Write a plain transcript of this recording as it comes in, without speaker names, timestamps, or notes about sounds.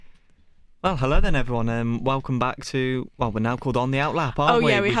Well, hello then, everyone. Welcome back to, we're now called On the Outlap, aren't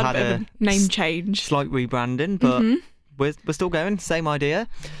we? Oh, yeah, we had a bit of a name change. Slight rebranding, but we're still going. Same idea.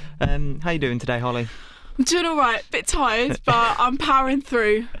 How you doing today, Holly? I'm doing all right. Bit tired, but I'm powering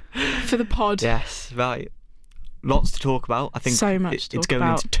through for the pod. Yes, right. Lots to talk about. I think so much to it's talk going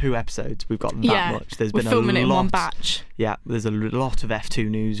about. into 2 episodes. We've got that much. There's we're been filming a lot. it in one batch. Yeah, there's a lot of F2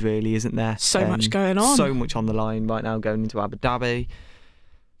 news, really, isn't there? So much going on. So much on the line right now, going into Abu Dhabi.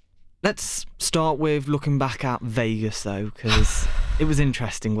 Let's start with looking back at Vegas, though, because it was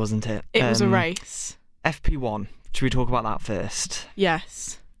interesting, wasn't it? It was a race. FP1. Should we talk about that first?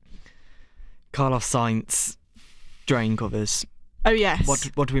 Yes. Carlos Sainz drain covers. Oh, yes.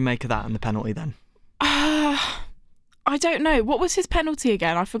 What do we make of that and the penalty then? I don't know. What was his penalty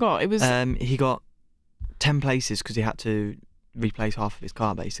again? I forgot. It was. He got 10 places because he had to replace half of his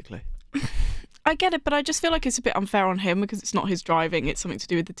car, basically. I get it, but I just feel like it's a bit unfair on him because it's not his driving, it's something to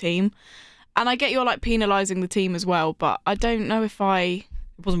do with the team. And I get you're like penalising the team as well, but I don't know if It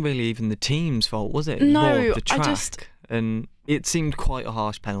wasn't really even the team's fault, was it? No, more the track. And it seemed quite a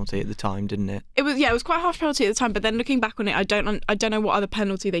harsh penalty at the time, didn't it? It was quite a harsh penalty at the time, but then looking back on it, I don't know what other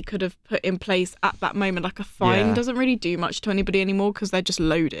penalty they could have put in place at that moment. Like a fine doesn't really do much to anybody anymore because they're just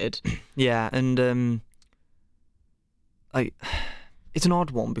loaded. Yeah, and it's an odd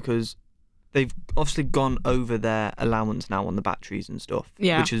one because they've obviously gone over their allowance now on the batteries and stuff,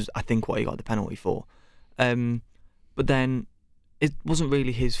 which is, I think, what he got the penalty for. But then it wasn't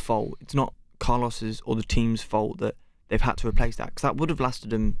really his fault. It's not Carlos's or the team's fault that they've had to replace that, because that would have lasted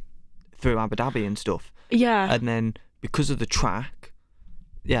them through Abu Dhabi and stuff. Yeah. And then because of the track,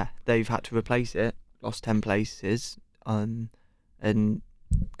 they've had to replace it, lost 10 places, and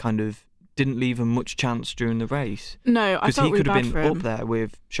kind of didn't leave him much chance during the race. No, I felt really bad for him. Because he could have been up there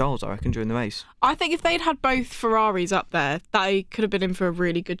with Charles, I reckon, during the race. I think if they'd had both Ferraris up there, they could have been in for a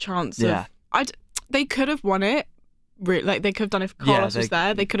really good chance. They could have won it. Like they could have done it if Carlos was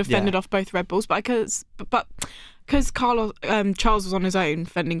there. They could have fended off both Red Bulls, but because Charles was on his own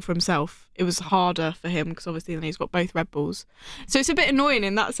fending for himself, it was harder for him because obviously then he's got both Red Bulls. So it's a bit annoying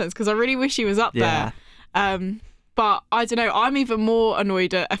in that sense because I really wish he was up there. But I don't know, I'm even more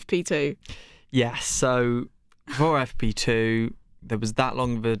annoyed at FP2. Yes, so for FP2, there was that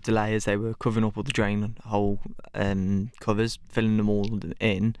long of a delay as they were covering up all the drain hole covers, filling them all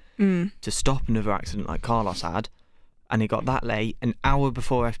in to stop another accident like Carlos had. And he got that late, an hour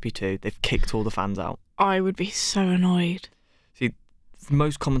before FP2, they've kicked all the fans out. I would be so annoyed. See, it's the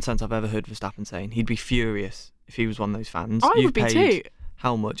most common sense I've ever heard Verstappen saying. He'd be furious if he was one of those fans. I would be too.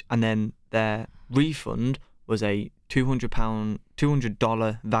 How much? And then their refund was a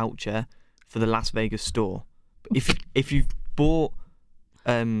 $200 voucher for the Las Vegas store. If you've bought,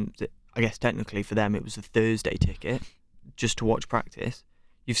 I guess technically for them it was a Thursday ticket just to watch practice,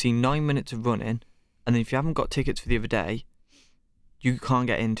 you've seen 9 minutes of running, and then if you haven't got tickets for the other day, you can't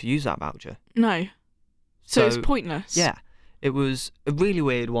get in to use that voucher. No. So it's pointless. Yeah. It was a really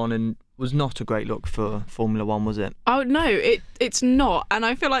weird one and was not a great look for Formula One, was it? Oh, no, it's not. And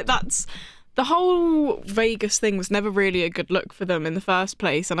I feel like the whole Vegas thing was never really a good look for them in the first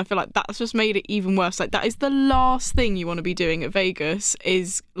place. And I feel like that's just made it even worse. Like, that is the last thing you want to be doing at Vegas,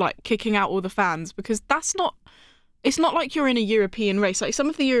 is like kicking out all the fans, because it's not like you're in a European race. Like, some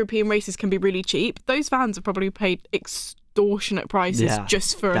of the European races can be really cheap. Those fans have probably paid extortionate prices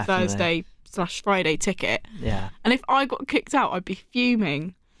just for a Thursday/Friday ticket. Yeah. And if I got kicked out, I'd be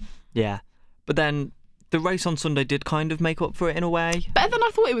fuming. Yeah. But then the race on Sunday did kind of make up for it in a way. Better than I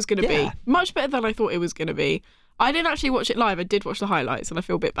thought it was going to be. Much better than I thought it was going to be. I didn't actually watch it live. I did watch the highlights, and I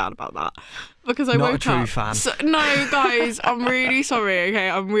feel a bit bad about that because I woke up. Not a true fan. So, no, guys, I'm really sorry. Okay,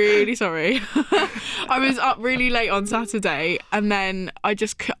 I'm really sorry. I was up really late on Saturday, and then I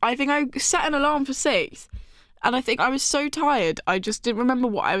think I set an alarm for 6, and I think I was so tired I just didn't remember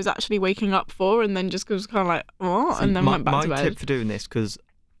what I was actually waking up for, and then just was kind of like, what? See, and then went back to bed. My tip for doing this, because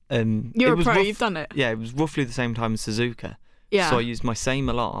you're a pro, you've done it. Yeah, it was roughly the same time as Suzuka. Yeah. So I used my same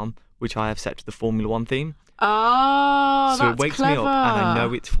alarm, which I have set to the Formula One theme. Oh, so that's it wakes clever. me up, and I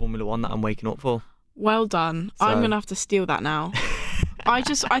know it's Formula One that I'm waking up for. Well done. I'm going to have to steal that now. I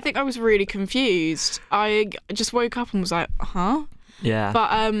think I was really confused. I just woke up and was like, huh? Yeah. But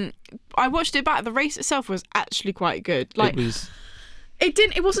I watched it back. The race itself was actually quite good. Like,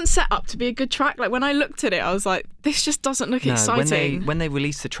 it wasn't set up to be a good track. Like, when I looked at it, I was like, this just doesn't look exciting. When they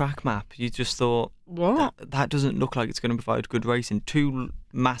released the track map, you just thought, what? That doesn't look like it's going to provide good racing. 2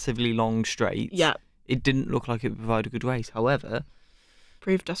 massively long straights. Yeah. It didn't look like it would provide a good race. However,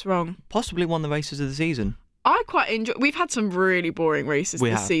 proved us wrong. Possibly one of the races of the season. I quite enjoy. We've had some really boring races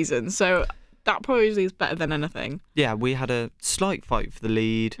this season, so that probably is better than anything. Yeah, we had a slight fight for the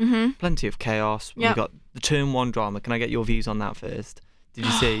lead, plenty of chaos. Yep. We got the turn 1 drama. Can I get your views on that first? Did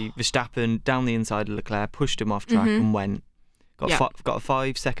you see Verstappen down the inside of Leclerc, pushed him off track and went? Got a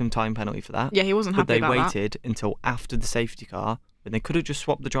 5-second time penalty for that. Yeah, he wasn't happy about that. But they waited until after the safety car, when they could have just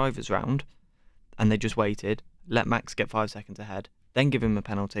swapped the drivers round, and they just waited, let Max get 5 seconds ahead, then give him a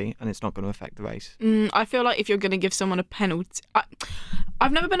penalty, and it's not going to affect the race. I feel like if you're going to give someone a penalty...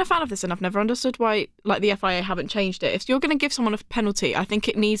 I've never been a fan of this, and I've never understood why like the FIA haven't changed it. If you're going to give someone a penalty, I think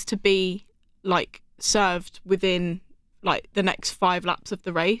it needs to be like served within like the next 5 laps of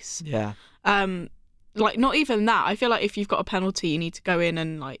the race. Yeah. Like not even that. I feel like if you've got a penalty, you need to go in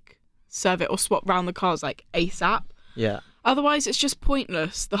and like serve it or swap round the cars like ASAP. Yeah. Otherwise, it's just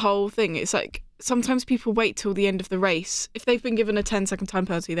pointless, the whole thing. It's like sometimes people wait till the end of the race. If they've been given a 10-second time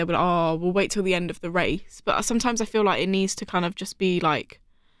penalty, they'll be like, oh, we'll wait till the end of the race. But sometimes I feel like it needs to kind of just be like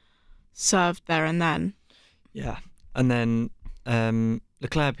served there and then. Yeah. And then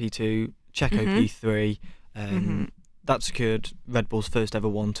Leclerc P2, Checo P3. That secured Red Bull's first ever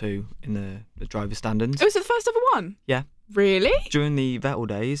 1-2 in the driver standings. Oh, was it the first ever one? Yeah. Really? During the Vettel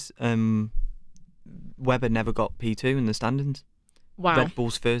days, Webber never got P2 in the standings. Wow. Red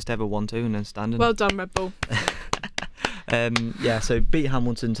Bull's first ever 1-2 in the standings. Well done, Red Bull. Yeah, so beat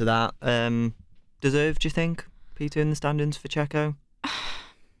Hamilton to that. Deserved, do you think, P2 in the standings for Checo?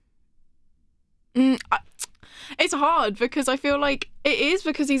 It's hard because I feel like it is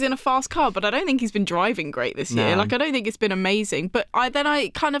because he's in a fast car, but I don't think he's been driving great this year. Like, I don't think it's been amazing. But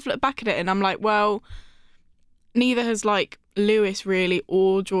I kind of look back at it and I'm like, well, neither has like Lewis really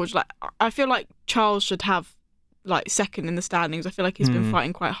or George. Like, I feel like Charles should have like second in the standings. I feel like he's been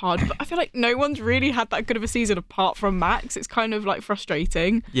fighting quite hard, but I feel like no one's really had that good of a season apart from Max. It's kind of like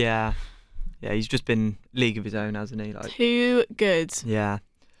frustrating. Yeah, he's just been league of his own, hasn't he? Like, too good. Yeah.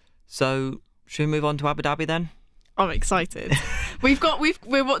 So should we move on to Abu Dhabi then? I'm excited. We're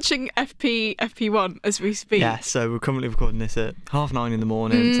watching FP1 as we speak. Yeah, so we're currently recording this at 9:30 in the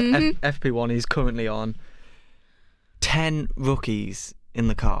morning. So FP1 is currently on. 10 rookies in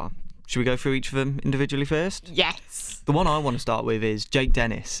the car. Should we go through each of them individually first? Yes. The one I want to start with is Jake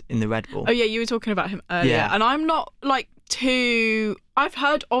Dennis in the Red Bull. Oh yeah, you were talking about him earlier. Yeah. And I'm not like I've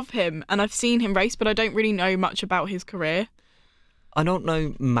heard of him and I've seen him race, but I don't really know much about his career. I don't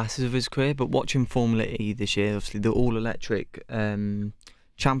know masses of his career, but watching Formula E this year, obviously the all-electric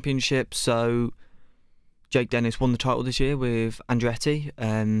championship. So Jake Dennis won the title this year with Andretti.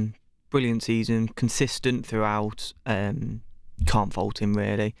 Brilliant season, consistent throughout. Can't fault him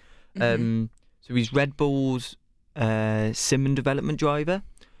really. So he's Red Bull's sim and development driver,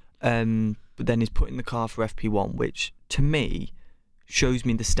 but then he's put in the car for FP1, which to me shows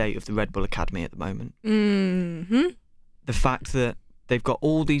me the state of the Red Bull Academy at the moment. The fact that they've got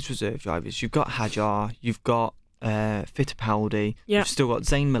all these reserve drivers. You've got Hajar, you've got Fittipaldi, you've still got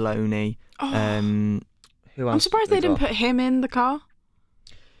Zane Maloney. Who else? I'm surprised they didn't put him in the car.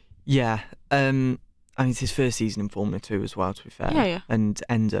 Yeah, I mean, it's his first season in Formula 2 as well, to be fair. Yeah. And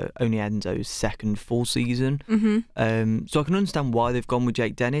Enzo's second full season. So I can understand why they've gone with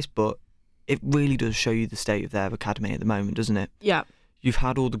Jake Dennis, but it really does show you the state of their academy at the moment, doesn't it? Yeah. You've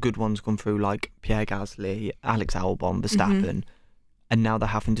had all the good ones come through, like Pierre Gasly, Alex Albon, Verstappen, and now they're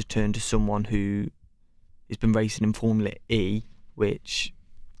having to turn to someone who has been racing in Formula E, which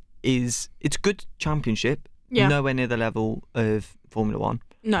it's a good championship, nowhere near the level of Formula 1.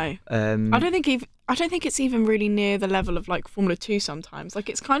 No, I don't think it's even really near the level of like Formula 2 sometimes. Like,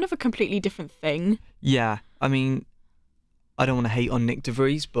 it's kind of a completely different thing. Yeah, I mean, I don't want to hate on Nick De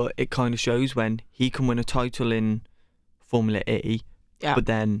Vries, but it kind of shows when he can win a title in Formula E, but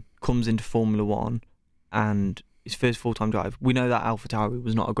then comes into Formula 1 and his first full-time drive. We know that AlphaTauri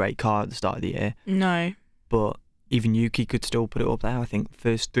was not a great car at the start of the year. No. But even Yuki could still put it up there. I think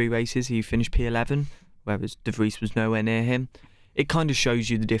first 3 races he finished P11, whereas De Vries was nowhere near him. It kind of shows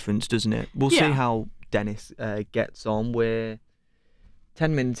you the difference, doesn't it? We'll see how Dennis gets on. We're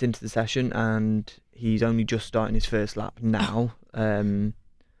 10 minutes into the session and he's only just starting his first lap now. But no,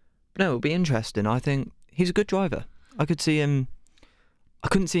 it'll be interesting. I think he's a good driver. I couldn't see him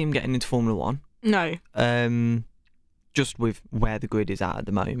getting into Formula 1. No. Just with where the grid is at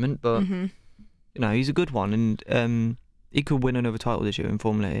the moment. But, you know, he's a good one. And he could win another title this year in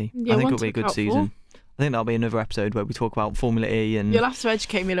Formula E. Yeah, I think it'll be a good season. I think that'll be another episode where we talk about Formula E. And you'll have to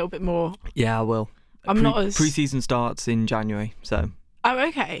educate me a little bit more. Yeah, I will. I'm not as... Pre-season starts in January, so... Oh,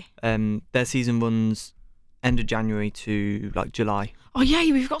 okay. Their season runs end of January to, like, July. Oh, yeah,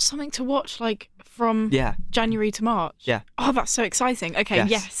 we've got something to watch, like, from January to March. Yeah. Oh, that's so exciting. Okay,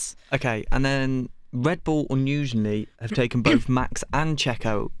 yes. Okay, and then Red Bull unusually have taken both Max and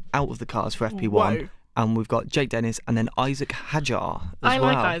Checo out of the cars for FP1. Whoa. And we've got Jake Dennis and then Isaac Hajar as well.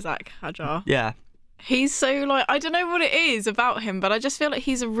 I like Isaac Hajar. Yeah. He's so like, I don't know what it is about him, but I just feel like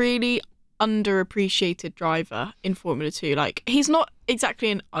he's a really underappreciated driver in Formula 2. Like, he's not exactly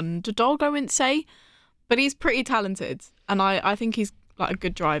an underdog, I wouldn't say, but he's pretty talented. And I think he's like a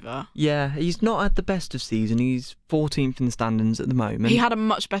good driver. Yeah, he's not had the best of season. He's 14th in the standings at the moment. He had a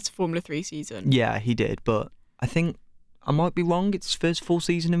much better Formula 3 season. Yeah, he did, but I think I might be wrong. It's his first full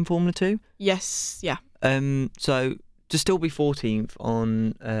season in Formula 2. Yes, yeah. So to still be 14th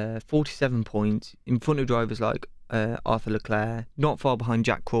on 47 points in front of drivers like Arthur Leclerc, not far behind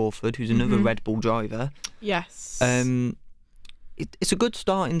Jack Crawford, who's another Red Bull driver. Yes. It's a good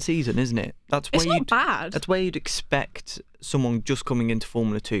starting season, isn't it? It's not bad. That's where you'd expect someone just coming into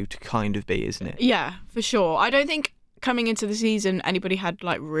Formula 2 to kind of be, isn't it? Yeah, for sure. I don't think coming into the season anybody had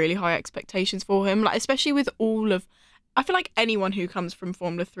like really high expectations for him, like especially with all of, I feel like anyone who comes from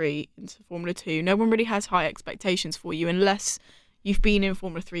Formula 3 into Formula 2, no one really has high expectations for you unless you've been in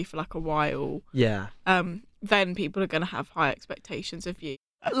Formula 3 for like a while. Yeah. Then people are going to have high expectations of you.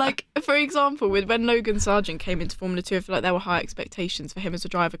 Like, for example, when Logan Sargent came into Formula 2, I feel like there were high expectations for him as a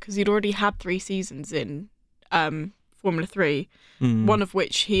driver because he'd already had 3 seasons in Formula 3, one of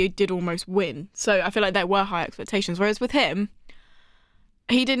which he did almost win. So I feel like there were high expectations. Whereas with him,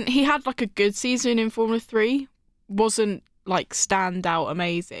 he had like a good season in Formula 3, wasn't like standout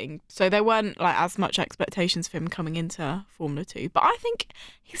amazing. So there weren't like as much expectations for him coming into Formula 2. But I think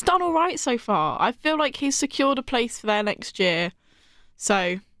he's done all right so far. I feel like he's secured a place for there next year.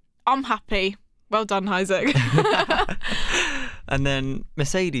 So I'm happy. Well done, Isaac. And then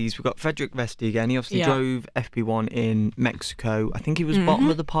Mercedes, we've got Frederick Vestigen. He obviously drove FP1 in Mexico. I think he was bottom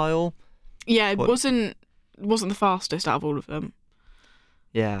of the pile. Yeah, it wasn't the fastest out of all of them.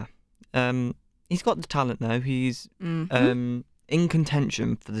 Yeah. He's got the talent though. He's in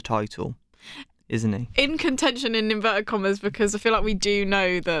contention for the title, isn't he? In contention in inverted commas, because I feel like we do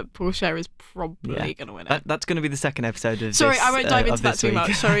know that Porsche is probably going to win it. That's going to be the second episode of Sorry, this, I won't dive into that too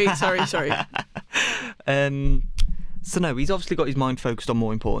much. Sorry. So no, he's obviously got his mind focused on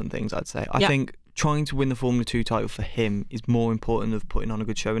more important things, I'd say. I think trying to win the Formula 2 title for him is more important than putting on a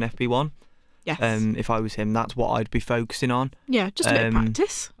good show in FP1. Yes. If I was him, that's what I'd be focusing on. Yeah, just a bit of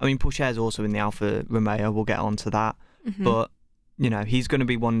practice. I mean, Porsche's also in the Alfa Romeo. We'll get on to that. But, you know, he's going to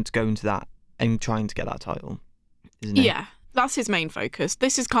be wanting to go into that and trying to get that title, isn't he? Yeah, that's his main focus.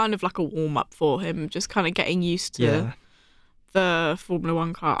 This is kind of like a warm-up for him, just kind of getting used to the Formula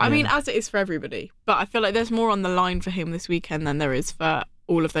 1 car. I mean, as it is for everybody. But I feel like there's more on the line for him this weekend than there is for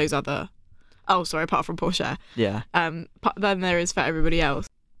all of those other... Oh, sorry, apart from Porsche. Yeah. Than there is for everybody else.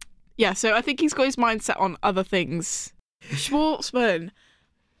 Yeah, so I think he's got his mindset on other things. Schwartzman,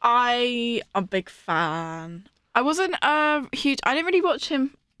 I'm a big fan. I wasn't I didn't really watch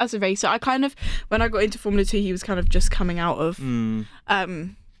him as a racer. I kind of, when I got into Formula 2, he was kind of just coming out of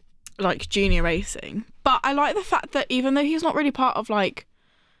like junior racing. But I like the fact that even though he's not really part of like,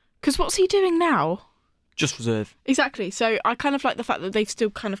 because what's he doing now? Just reserve. Exactly. So I kind of like the fact that they've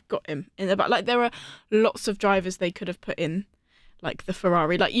still kind of got him in there. But like there are lots of drivers they could have put in, like the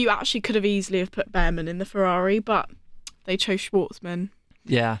Ferrari. Like you actually could have easily have put Behrman in the Ferrari, but they chose Schwartzman.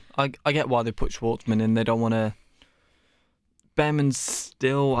 Yeah, I get why they put Schwartzman in. They don't want to... Behrman's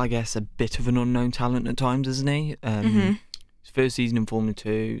still, I guess, a bit of an unknown talent at times, isn't he? His first season in Formula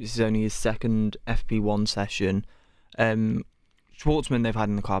 2. This is only his second FP1 session. Schwartzman they've had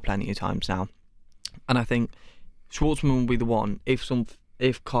in the car plenty of times now. And I think Schwartzman will be the one,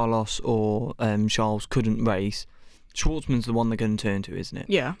 if Carlos or Charles couldn't race, Schwartzman's the one they're going to turn to, isn't it?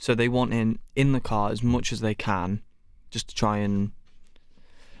 Yeah. So they want him in the car as much as they can, just to try and,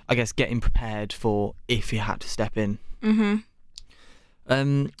 I guess, get him prepared for if he had to step in.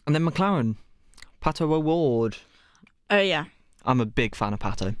 And then McLaren, Pato O'Ward. Oh, yeah. I'm a big fan of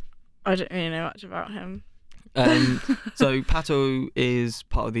Pato. I don't really know much about him. So Pato is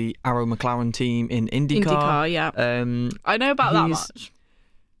part of the Arrow McLaren team in IndyCar. IndyCar, yeah. I know about that much.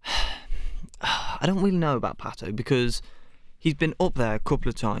 I don't really know about Pato because he's been up there a couple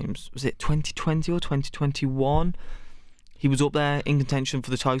of times. Was it 2020 or 2021? He was up there in contention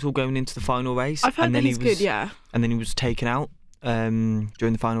for the title going into the final race. I've heard that he's good, yeah. And then he was taken out during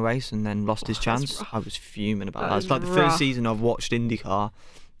the final race and then lost his chance. I was fuming about that. It's like the first season I've watched IndyCar,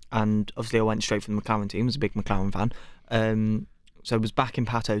 and obviously I went straight from the McLaren team. I was a big McLaren fan. So I was backing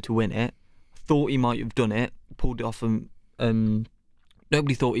Pato to win it. Thought he might have done it, pulled it off, and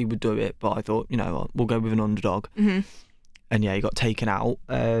nobody thought he would do it, but I thought, you know, we'll go with an underdog. And yeah, he got taken out.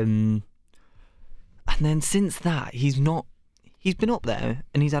 And then since that, he's been up there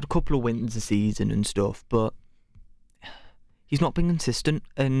and he's had a couple of wins a season and stuff, but he's not been consistent,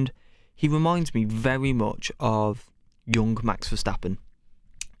 and he reminds me very much of young Max Verstappen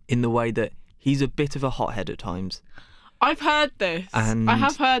in the way that he's a bit of a hothead at times. I've heard this. And, I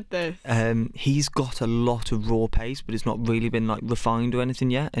have heard this. He's got a lot of raw pace, but it's not really been like refined or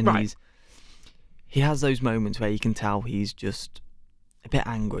anything yet. And he has those moments where you can tell he's just a bit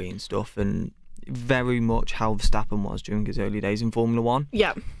angry and stuff, and very much how Verstappen was during his early days in Formula One.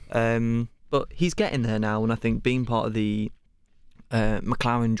 Yeah. But he's getting there now, and I think being part of the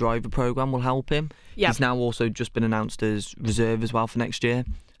McLaren driver program will help him. Yeah. He's now also just been announced as reserve as well for next year.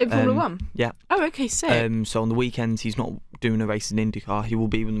 In Formula One? Yeah. Oh, okay, sick. So on the weekends, he's not doing a race in IndyCar. He will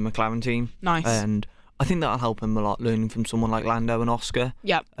be with the McLaren team. Nice. And I think that'll help him a lot, learning from someone like Lando and Oscar.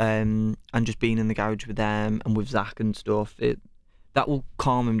 Yeah. And just being in the garage with them and with Zach and stuff. That will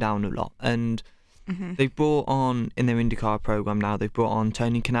calm him down a lot. And they've brought on, in their IndyCar program now, they've brought on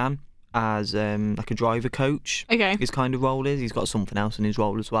Tony Kanaan as like a driver coach. Okay. His kind of role is. He's got something else in his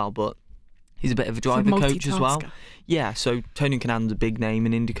role as well, but he's a bit of a driver coach as well. Yeah, so Tony Kanaan's a big name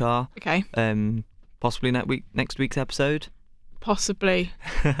in IndyCar. Okay. Possibly next week's episode. Possibly.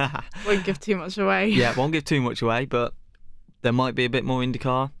 Won't give too much away. Yeah, won't give too much away, but there might be a bit more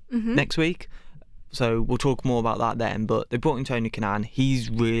IndyCar next week. So we'll talk more about that then. But they brought in Tony Kanaan. He's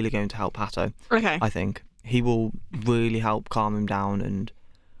really going to help Pato. Okay. I think he will really help calm him down, and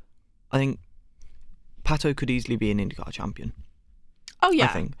I think Pato could easily be an IndyCar champion. Oh yeah. I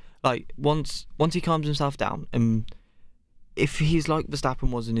think like once he calms himself down, and if he's like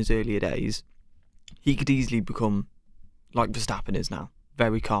Verstappen was in his earlier days, he could easily become like Verstappen is now,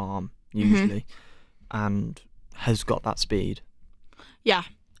 very calm usually, and has got that speed. Yeah.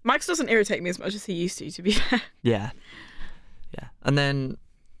 Max doesn't irritate me as much as he used to be fair. Yeah. And then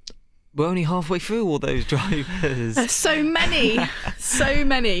we're only halfway through all those drivers. There's so many. So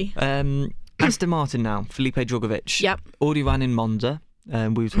many. Aston Martin now, Felipe Drugovich. Yep. Already ran in Monza. We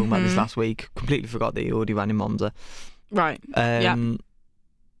were talking about this last week. Completely forgot that he already ran in Monza. Right.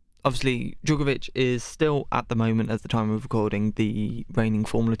 Obviously, Drugovich is still, at the moment, at the time of recording, the reigning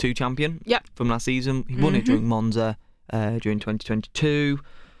Formula 2 champion from last season. He won it during Monza during 2022.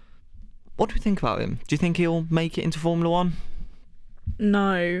 What do we think about him? Do you think he'll make it into Formula 1?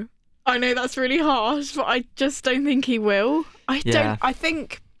 No. I know that's really harsh, but I just don't think he will. I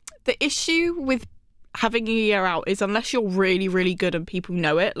think the issue with having a year out is unless you're really, really good and people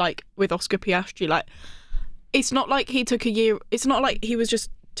know it, like with Oscar Piastri, like it's not like he took a year. It's not like he was just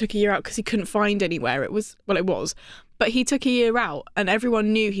took a year out because he couldn't find anywhere. It was, but he took a year out and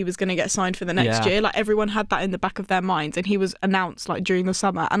everyone knew he was going to get signed for the next year. Like everyone had that in the back of their minds, and he was announced like during the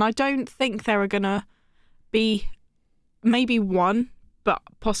summer. And I don't think there are going to be maybe one, but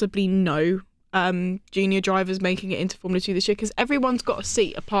possibly no junior drivers making it into Formula 2 this year, because everyone's got a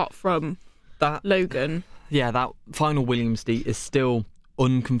seat apart from that Logan. Yeah, that final Williams seat is still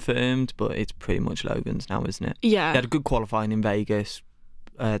unconfirmed, but it's pretty much Logan's now, isn't it? Yeah. They had a good qualifying in Vegas.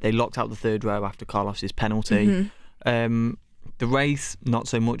 They locked out the third row after Carlos's penalty. The race, not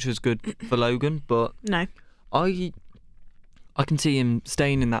so much as good for Logan, but no, I can see him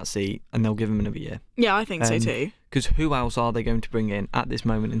staying in that seat, and they'll give him another year. Yeah, I think so too. Because who else are they going to bring in at this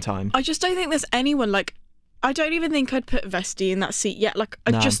moment in time? I just don't think there's anyone. Like, I don't even think I'd put Vesti in that seat yet. Like,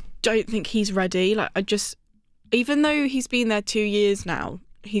 I just don't think he's ready. Like, even though he's been there 2 years now,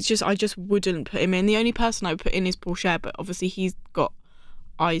 I just wouldn't put him in. The only person I would put in is Porsche, but obviously he's got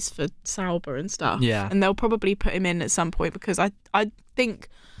eyes for Sauber and stuff. Yeah. And they'll probably put him in at some point, because I think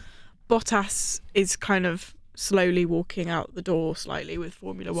Bottas is kind of slowly walking out the door slightly with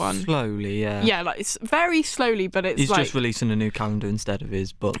Formula 1. Slowly, yeah. Yeah, like it's very slowly, but it's he's like... He's just releasing a new calendar instead of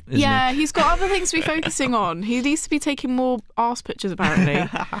his book, isn't he? He's got other things to be focusing on. He needs to be taking more arse pictures, apparently.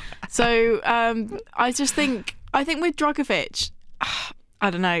 So I think with Drugovich, I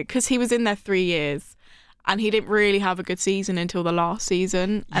don't know, because he was in there 3 years and he didn't really have a good season until the last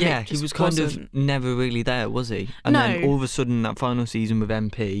season. And he was kind of never really there, was he? And then all of a sudden, that final season with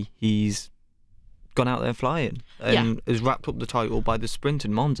MP, he's gone out there flying and has wrapped up the title by the sprint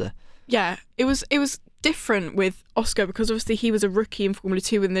in Monza. Yeah, it was different with Oscar, because obviously he was a rookie in Formula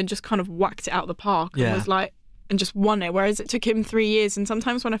 2 and then just kind of whacked it out of the park and was like, and just won it, whereas it took him 3 years. And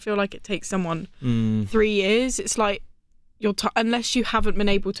sometimes when I feel like it takes someone 3 years, it's like unless you haven't been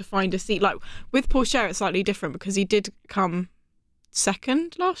able to find a seat. Like with Porsche, it's slightly different because he did come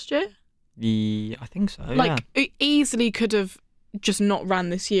second last year. Yeah, I think so. Like it easily could have just not ran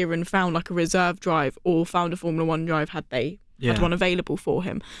this year and found like a reserve drive or found a Formula 1 drive had they had one available for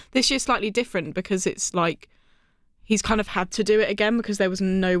him. This year's slightly different because it's like he's kind of had to do it again because there was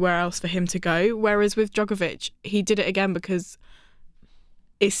nowhere else for him to go. Whereas with Drugovich, he did it again because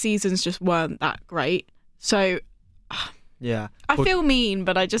his seasons just weren't that great. So Yeah. I feel mean,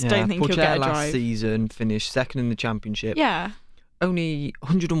 but I just don't think he'll get a drive. Last season finished second in the championship. Yeah. Only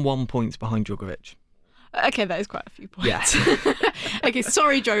 101 points behind Djokovic. Okay, that is quite a few points. Yeah. Okay,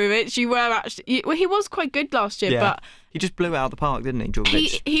 sorry, Djokovic. You were actually... Well, he was quite good last year, but... He just blew it out of the park, didn't he,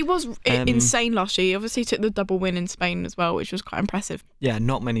 Djokovic? He was insane last year. He obviously took the double win in Spain as well, which was quite impressive. Yeah,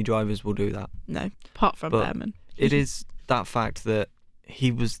 not many drivers will do that. No, apart from Behrman. It is that fact that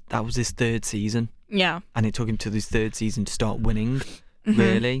that was his third season. Yeah. And it took him to his third season to start winning,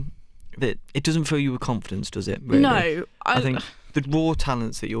 really. It doesn't fill you with confidence, does it? Really? No. I think the raw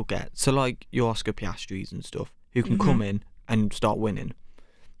talents that you'll get, so like your Oscar Piastris and stuff, who can come in and start winning.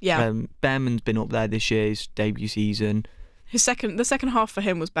 Yeah. Behrman's been up there this year, his debut season. The second half for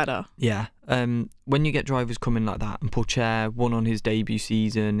him was better. Yeah. When you get drivers coming like that, and Pourchaire won on his debut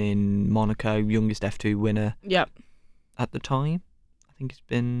season in Monaco, youngest F2 winner. Yep. At the time, I think it's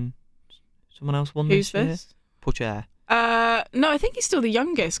been someone else won this year. Who's this? Pourchaire. No, I think he's still the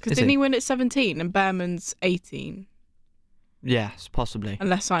youngest, because didn't he win at 17 and Behrman's 18? Yes, possibly.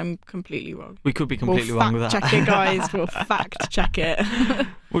 Unless I'm completely wrong. We could be completely wrong with that. Fact check it, guys. We'll fact check it.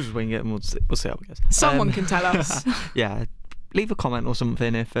 We'll just wing it and we'll see how it goes. Someone can tell us. Yeah. Leave a comment or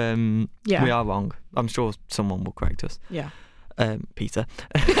something if we are wrong. I'm sure someone will correct us. Yeah. Peter.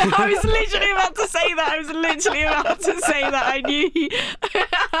 I was literally about to say that. I knew.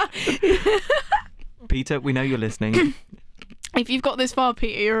 Peter, we know you're listening. If you've got this far,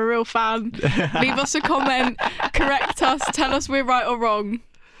 Peter, you're a real fan. Leave us a comment, correct us, tell us we're right or wrong.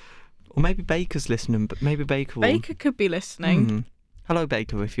 Or maybe Baker's listening, but maybe Baker will. Baker could be listening. Hello,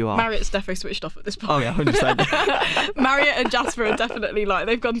 Baker, if you are. Marriott's definitely switched off at this point. Oh, yeah, 100%. Marriott and Jasper are definitely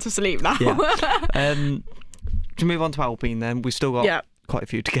they've gone to sleep now. Yeah. To move on to Alpine then, we've still got quite a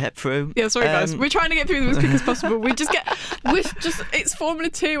few to get through. Yeah, sorry guys. We're trying to get through them as quick as possible. It's Formula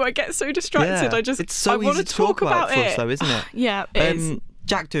 2. I get so distracted. I want to talk about it though, isn't it? Yeah, it is.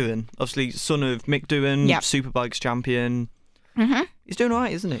 Jack Doohan, obviously son of Mick Doohan, Superbikes champion. He's doing all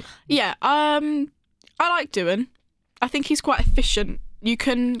right, isn't he? Yeah, I like Doohan. I think he's quite efficient. You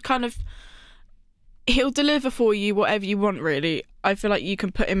can he'll deliver for you whatever you want, really. I feel like you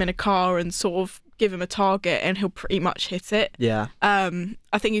can put him in a car and sort of give him a target and he'll pretty much hit it. Yeah.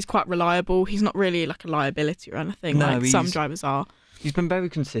 I think he's quite reliable. He's not really like a liability or anything like some drivers are. He's been very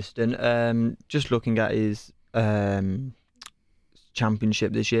consistent. Just looking at his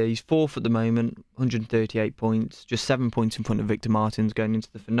championship this year, he's fourth at the moment, 138 points, just 7 points in front of Victor Martins going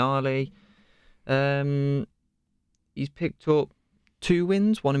into the finale. He's picked up 2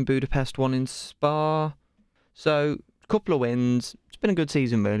 wins, one in Budapest, one in Spa. So, a couple of wins. It's been a good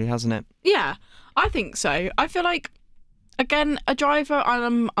season, really, hasn't it? Yeah, I think so. I feel like, again, a driver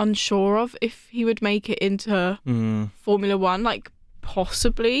I'm unsure of if he would make it into Formula 1,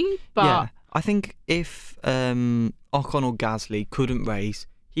 possibly, but... Yeah, I think if Ocon or Gasly couldn't race,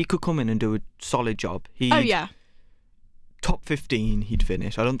 he could come in and do a solid job. Top 15 he'd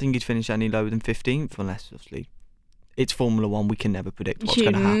finish. I don't think he'd finish any lower than 15th, unless, obviously, it's Formula 1. We can never predict what's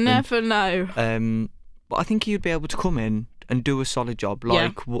going to happen. You never know. But I think he'd be able to come in and do a solid job.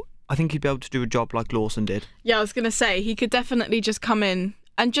 I think he'd be able to do a job like Lawson did. Yeah, I was going to say, he could definitely just come in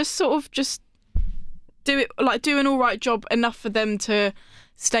and just sort of just do it, do an all right job, enough for them to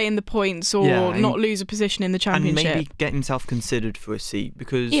stay in the points or not lose a position in the championship. And maybe get himself considered for a seat,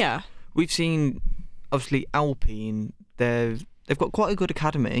 because we've seen, obviously, Alpine, they've got quite a good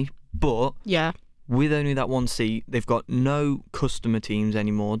academy, but with only that one seat, they've got no customer teams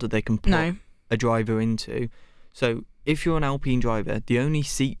anymore that they can put a driver into. So if you're an Alpine driver, the only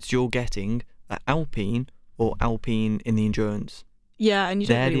seats you're getting are Alpine or Alpine in the endurance. Yeah, and you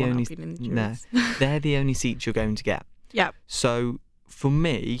don't really want Alpine in the endurance. No, they're the only seats you're going to get. Yeah. So for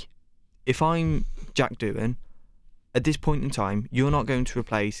me, if I'm Jack Doohan, at this point in time, you're not going to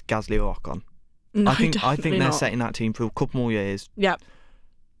replace Gasly or Ocon. No, I think they're not. setting that team for a couple more years. Yeah.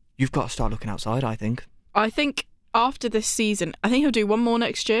 You've got to start looking outside, I think. I think after this season, I think he'll do one more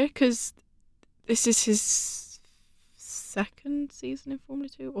next year, because this is his second season in Formula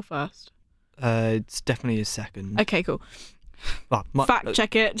 2 or first? It's definitely his second. Okay, cool. Well, fact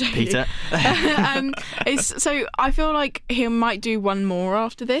check it, Peter. So I feel like he might do one more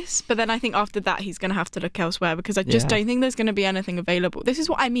after this, but then I think after that he's going to have to look elsewhere, because I just don't think there's going to be anything available. This is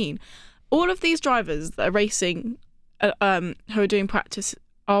what I mean. All of these drivers that are racing, who are doing practice,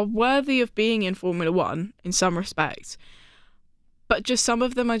 are worthy of being in Formula 1 in some respects, but just some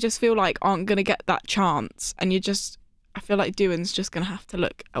of them I just feel like aren't going to get that chance, and I feel like Doohan's just going to have to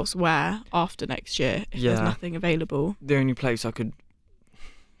look elsewhere after next year if there's nothing available. The only place I could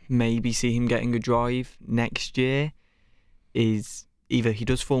maybe see him getting a drive next year is either he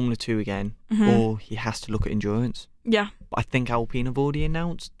does Formula 2 again, or he has to look at endurance. Yeah. But I think Alpine have already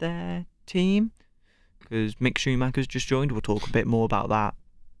announced their team because Mick Schumacher's just joined. We'll talk a bit more about that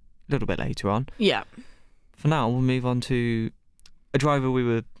a little bit later on. Yeah. For now, we'll move on to a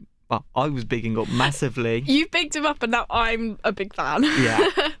driver I was bigging up massively. You've bigged him up and now I'm a big fan. Yeah.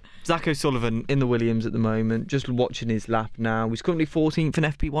 Zach O'Sullivan in the Williams at the moment, just watching his lap now. He's currently 14th in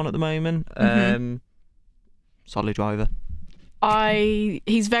FP1 at the moment. Solid driver.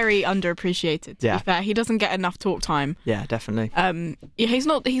 He's very underappreciated, to be fair. He doesn't get enough talk time. Yeah, definitely. He's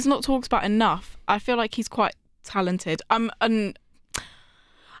not talked about enough. I feel like he's quite talented. I'm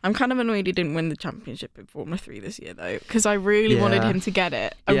kind of annoyed he didn't win the championship in Formula 3 this year, though, because I really wanted him to get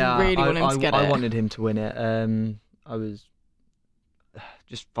it. I really wanted him to get it. I wanted him to win it. I was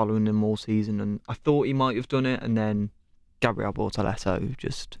just following him all season, and I thought he might have done it, and then Gabriel Bortoleto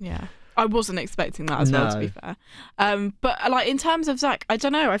just... Yeah. I wasn't expecting that as well, to be fair. But like in terms of Zach, I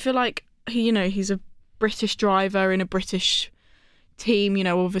don't know. I feel like he's a British driver in a British team.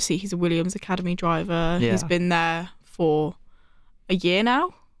 Obviously he's a Williams Academy driver. Yeah. He's been there for a year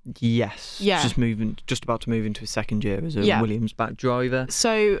now. Yes. Yeah. Just about to move into his second year as a Williams-backed driver.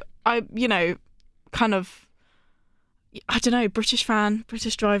 So I don't know, British fan,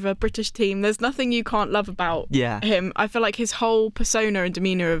 British driver, British team. There's nothing you can't love about him. I feel like his whole persona and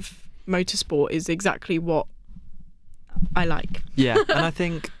demeanour of motorsport is exactly what I like. Yeah, and I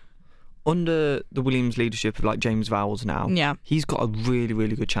think under the Williams leadership of like James Vowles now, he's got a really,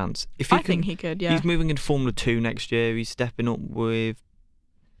 really good chance. I think he could, yeah. He's moving into Formula 2 next year. He's stepping up with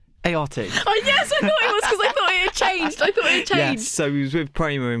ART. Oh, yes, I thought it was because I thought it had changed. Yes, so he was with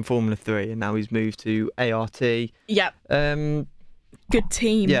Prema in Formula 3 and now he's moved to ART. Yep. Good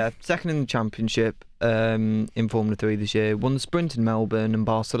team. Yeah, second in the championship in Formula 3 this year. Won the sprint in Melbourne and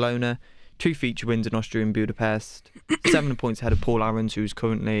Barcelona. 2 feature wins in Austria and Budapest. 7 points ahead of Paul Aarons, who's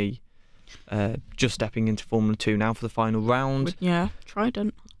currently just stepping into Formula 2 now for the final round. Yeah,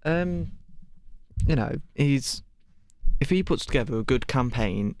 Trident. If he puts together a good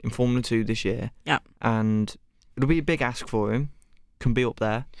campaign in Formula 2 this year, and it'll be a big ask for him, can be up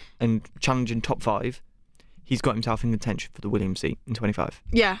there and challenging top 5, he's got himself in contention for the Williams seat in 25.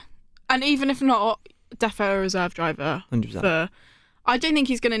 Yeah, and even if not, defo a reserve driver. 100%. I don't think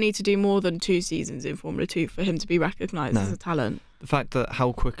he's going to need to do more than 2 seasons in Formula 2 for him to be recognised as a talent. The fact that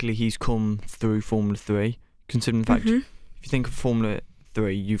how quickly he's come through Formula 3, considering the fact, if you think of Formula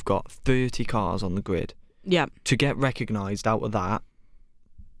 3, you've got 30 cars on the grid. Yeah. To get recognised out of that,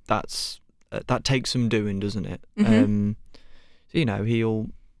 that takes some doing, doesn't it?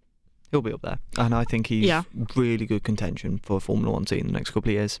 He'll be up there, and I think he's really good contention for a Formula 1 seat in the next couple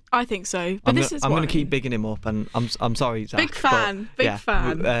of years. I think so. But I'm going to keep bigging him up, and I'm sorry, Zach. Big fan.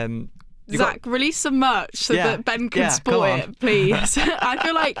 Zach, release some merch so that Ben can sport it, please. I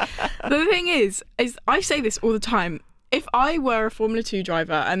feel like the thing is I say this all the time. If I were a Formula 2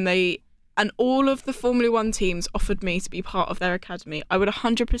 driver and all of the Formula 1 teams offered me to be part of their academy, I would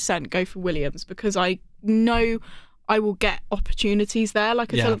 100% go for Williams because I know I will get opportunities there.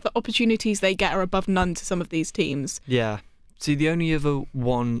 Like, I feel like the opportunities they get are above none to some of these teams. Yeah. See, the only other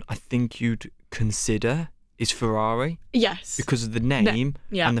one I think you'd consider is Ferrari. Yes. Because of the name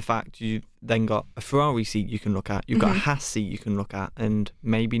and the fact you've then got a Ferrari seat you can look at, you've got a Haas seat you can look at, and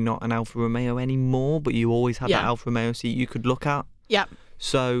maybe not an Alfa Romeo anymore, but you always had that Alfa Romeo seat you could look at. Yeah.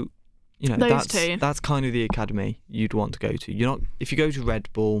 So... that's kind of the academy you'd want to go to. If you go to Red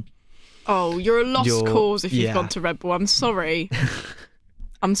Bull... Oh, you're a lost cause if you've gone to Red Bull. I'm sorry.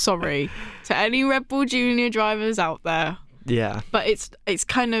 I'm sorry to any Red Bull Junior drivers out there. Yeah. But it's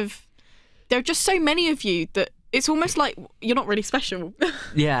kind of... There are just so many of you that it's almost like you're not really special.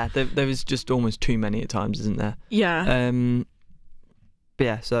 Yeah, there is just almost too many at times, isn't there? Yeah. But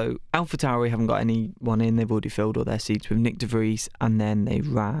yeah, so AlphaTauri haven't got anyone in. They've already filled all their seats with Nick De Vries, and then they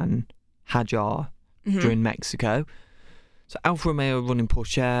ran Hajar during Mexico. So Alfa Romeo running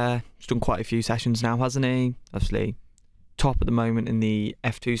Porsche. He's done quite a few sessions now, hasn't he? Obviously, top at the moment in the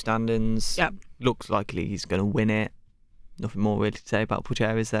F2 standings. Yep. Looks likely he's going to win it. Nothing more really to say about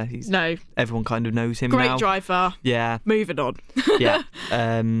Porsche, is there? No. Everyone kind of knows him now. Great driver. Yeah. Moving on. Yeah.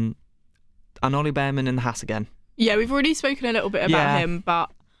 And Ollie Behrman in the Haas again. Yeah, we've already spoken a little bit about him, but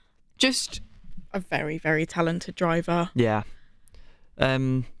just a very, very talented driver. Yeah.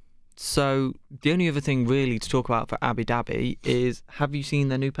 So the only other thing really to talk about for Abu Dhabi is, have you seen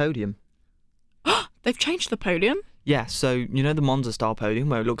their new podium? They've changed the podium? Yeah, so you know the Monza style podium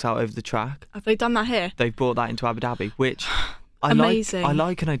where it looks out over the track? Have they done that here? They've brought that into Abu Dhabi, which amazing. I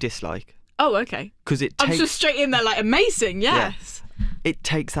like and I dislike. Oh, okay. Because I'm just straight in there like, amazing, yes. Yeah. It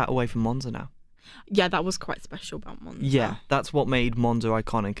takes that away from Monza now. Yeah, that was quite special about Monza. Yeah, that's what made Monza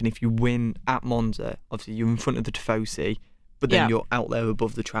iconic. And if you win at Monza, obviously you're in front of the Tifosi, but then you're out there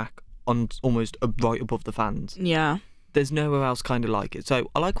above the track, on almost right above the fans. Yeah. There's nowhere else kind of like it. So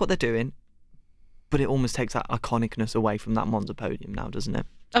I like what they're doing, but it almost takes that iconicness away from that Monza podium now, doesn't it?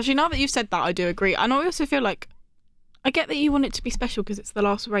 Actually, now that you've said that, I do agree. And I also feel like, I get that you want it to be special because it's the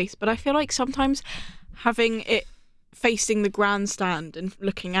last race, but I feel like sometimes having it facing the grandstand and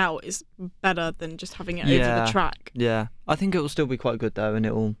looking out is better than just having it over the track. Yeah, I think it will still be quite good though, and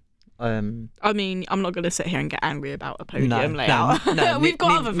it will. I mean, I'm not going to sit here and get angry about a podium layout. No, we've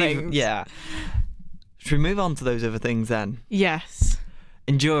got other things. Yeah. Should we move on to those other things then? Yes.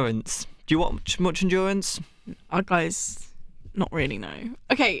 Endurance. Do you watch much endurance? Guys, not really, no.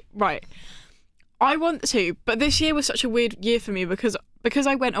 Okay, right. I want to, but this year was such a weird year for me because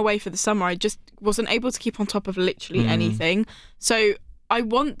I went away for the summer. I just wasn't able to keep on top of literally anything. So I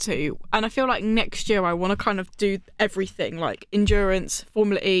want to, and I feel like next year I want to kind of do everything, like endurance,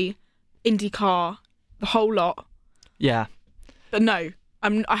 Formula E, IndyCar, the whole lot. Yeah. But no,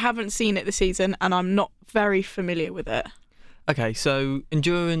 I haven't seen it this season, and I'm not very familiar with it. Okay, so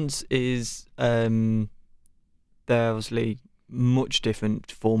endurance is they're obviously much different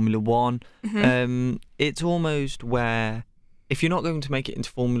to Formula One. It's almost where if you're not going to make it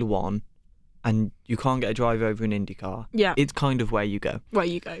into Formula One and you can't get a drive over an IndyCar, it's kind of where you go. Where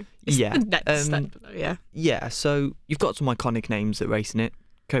you go. It's the next step, though, yeah. Yeah, so you've got some iconic names that race in it.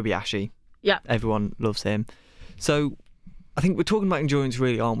 Kobayashi. Yeah. Everyone loves him. So I think we're talking about endurance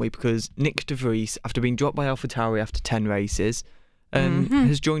really, aren't we? Because Nick de Vries, after being dropped by AlphaTauri after 10 races,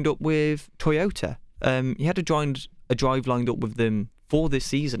 has joined up with Toyota. He had a drive lined up with them for this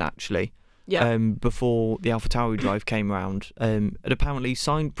season, actually. Yeah. Before the AlphaTauri drive came around, and apparently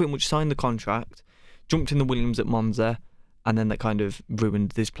pretty much signed the contract, jumped in the Williams at Monza, and then that kind of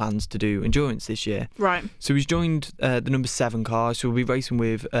ruined his plans to do endurance this year. Right. So he's joined the number 7 car, so we'll be racing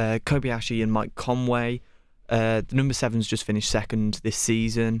with Kobayashi and Mike Conway. The number 7's just finished second this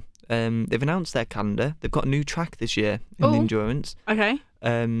season. They've announced their calendar. They've got a new track this year in the endurance. Okay.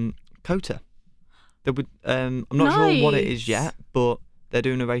 COTA. I'm not sure what it is yet, but they're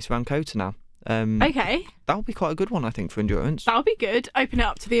doing a race around COTA now. Okay. That'll be quite a good one, I think, for endurance. That'll be good. Open it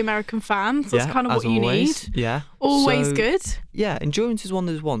up to the American fans. That's kind of what you always need. Yeah. Always good. Yeah, endurance is one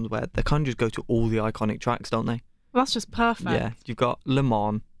of those ones where they kind of just go to all the iconic tracks, don't they? Well, that's just perfect. Yeah. You've got Le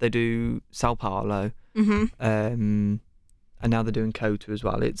Mans. They do Sao Paulo. And now they're doing COTA as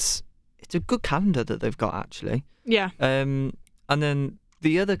well. It's a good calendar that they've got, actually. Yeah. And then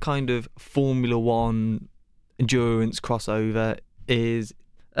the other kind of Formula One endurance crossover is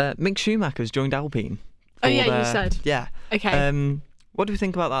Mick Schumacher's joined Alpine. Oh yeah, you said. Yeah. Okay. What do we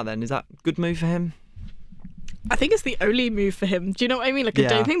think about that then? Is that a good move for him? I think it's the only move for him. Do you know what I mean? Like, I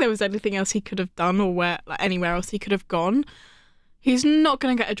don't think there was anything else he could have done or anywhere else he could have gone. He's not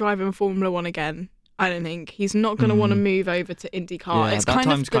going to get a drive in Formula One again. I don't think he's not going to want to move over to IndyCar. Yeah, it's that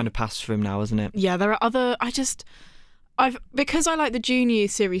time's kind of passed for him now, isn't it? Yeah, there are other. Because I like the junior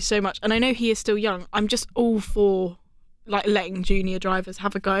series so much, and I know he is still young. I'm just all for like letting junior drivers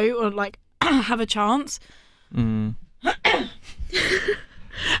have a go or like have a chance. But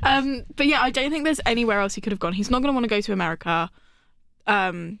yeah, I don't think there's anywhere else he could have gone. He's not going to want to go to America.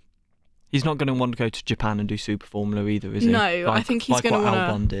 He's not going to want to go to Japan and do Super Formula either, is he? No, I think he's going to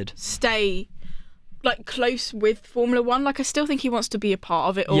want to did. stay like close with Formula One. Like, I still think he wants to be a part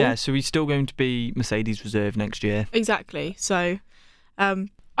of it all. Yeah, so he's still going to be Mercedes reserve next year. Exactly. So, I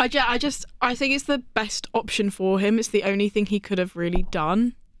think it's the best option for him. It's the only thing he could have really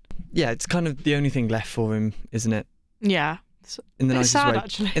done. Yeah, it's kind of the only thing left for him, isn't it? Yeah. In the nicest way,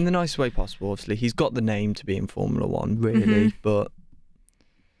 actually. In the nicest way possible. Obviously, he's got the name to be in Formula One, really, but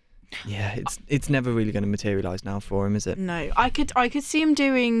yeah, it's never really going to materialise now for him, is it? No, I could see him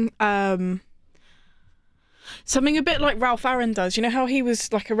doing something a bit like Ralph Aaron does. You know how he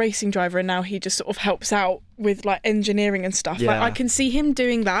was like a racing driver and now he just sort of helps out with like engineering and stuff. Yeah. Like, I can see him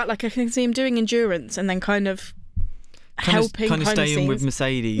doing that. Like, I can see him doing endurance and then kind of helping, kind of staying with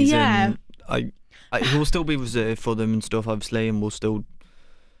Mercedes. Yeah. And he'll still be reserved for them and stuff, obviously, and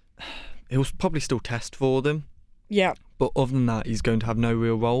he'll probably still test for them. Yeah. But other than that, he's going to have no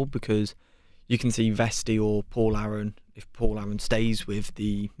real role because you can see Vesti or Paul Aaron, if Paul Aaron stays with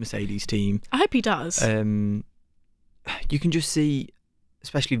the Mercedes team. I hope he does. You can just see,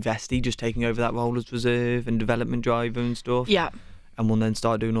 especially Vesti, just taking over that role as reserve and development driver and stuff. Yeah. And will then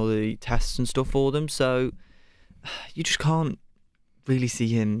start doing all the tests and stuff for them. So you just can't really see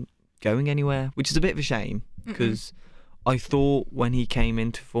him going anywhere, which is a bit of a shame because I thought when he came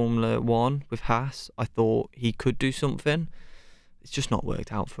into Formula One with Haas, I thought he could do something. it's just not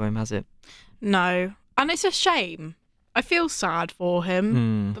worked out for him, has it? No. And it's a shame. I feel sad for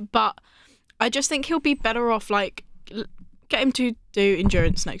him, but I just think he'll be better off, like, get him to do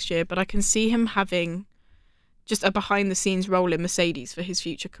endurance next year, but I can see him having just a behind-the-scenes role in Mercedes for his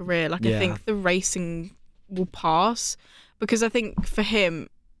future career. Like, I think the racing will pass, because I think for him,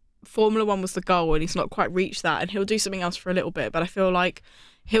 Formula 1 was the goal and he's not quite reached that, and he'll do something else for a little bit, but I feel like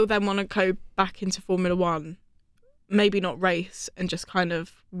he'll then want to go back into Formula 1, maybe not race, and just kind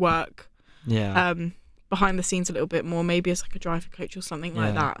of work behind the scenes a little bit more, maybe as like a driver coach or something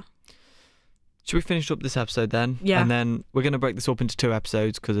like that. Should we finish up this episode then? Yeah. And then we're going to break this up into 2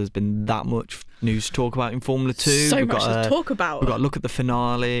 episodes because there's been that much news to talk about in Formula 2. So much to talk about. We've got to look at the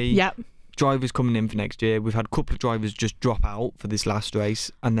finale. Yep. Drivers coming in for next year. We've had a couple of drivers just drop out for this last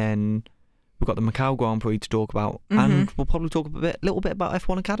race. And then we've got the Macau Grand Prix to talk about. And we'll probably talk a little bit about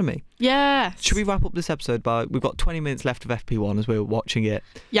F1 Academy. Yes. Should we wrap up this episode by... We've got 20 minutes left of FP1 as we're watching it.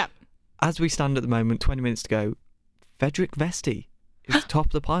 Yep. As we stand at the moment, 20 minutes to go, Frederick Vesti is top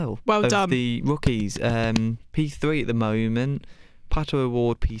of the pile. Well done. The rookies. P3 at the moment. Pato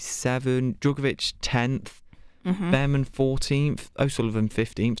Award P7. Djokovic 10th. Behrman 14th. O'Sullivan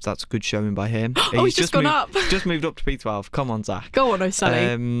 15th. That's a good showing by him. He's just gone up. Just moved up to P12. Come on, Zach. Go on, O'Sully.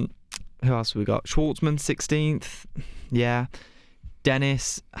 Who else have we got? Schwartzman 16th. Yeah.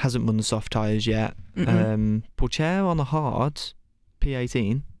 Dennis hasn't won the soft tyres yet. Pourchaire on the hards.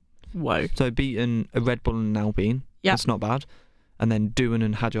 P18. Whoa. So beaten a Red Bull and an Alpine. Yeah. That's not bad. And then Doohan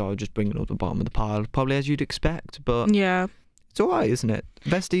and Hadjar are just bringing up the bottom of the pile, probably as you'd expect, but yeah, it's all right, isn't it?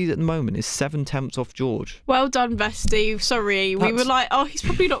 Vesti at the moment is 7 tenths off George. Well done, Vesti. Sorry, we were like, oh, he's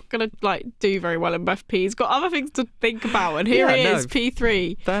probably not going to like do very well in FP. He's got other things to think about, and here he is,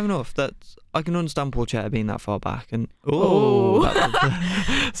 P3. Fair enough. I can understand Pourchaire being that far back, and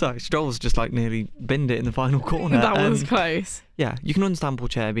sorry, Stroll's just like nearly binned it in the final corner. That was close. Yeah, you can understand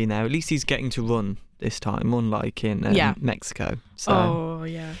Pourchaire being there. At least he's getting to run this time, unlike in Mexico. So,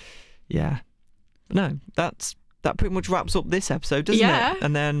 yeah. No, that pretty much wraps up this episode, doesn't it?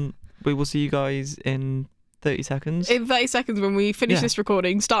 And then we will see you guys in 30 seconds. In 30 seconds when we finish this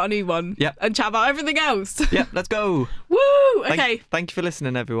recording, start a new one, and chat about everything else. Yep, let's go. Woo! Okay. Thank you for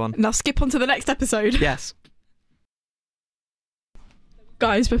listening, everyone. Now skip on to the next episode. Yes.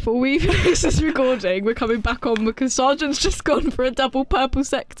 Guys, before we finish this recording, we're coming back on because Sergeant's just gone for a double purple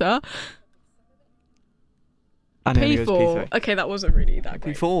sector. And P4. Okay, that wasn't really that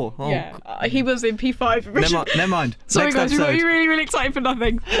great. P4? Oh. Yeah, he was in P5 originally. Never mind. Sorry Next guys, episode. we got you really, really excited for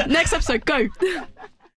nothing. Next episode, go!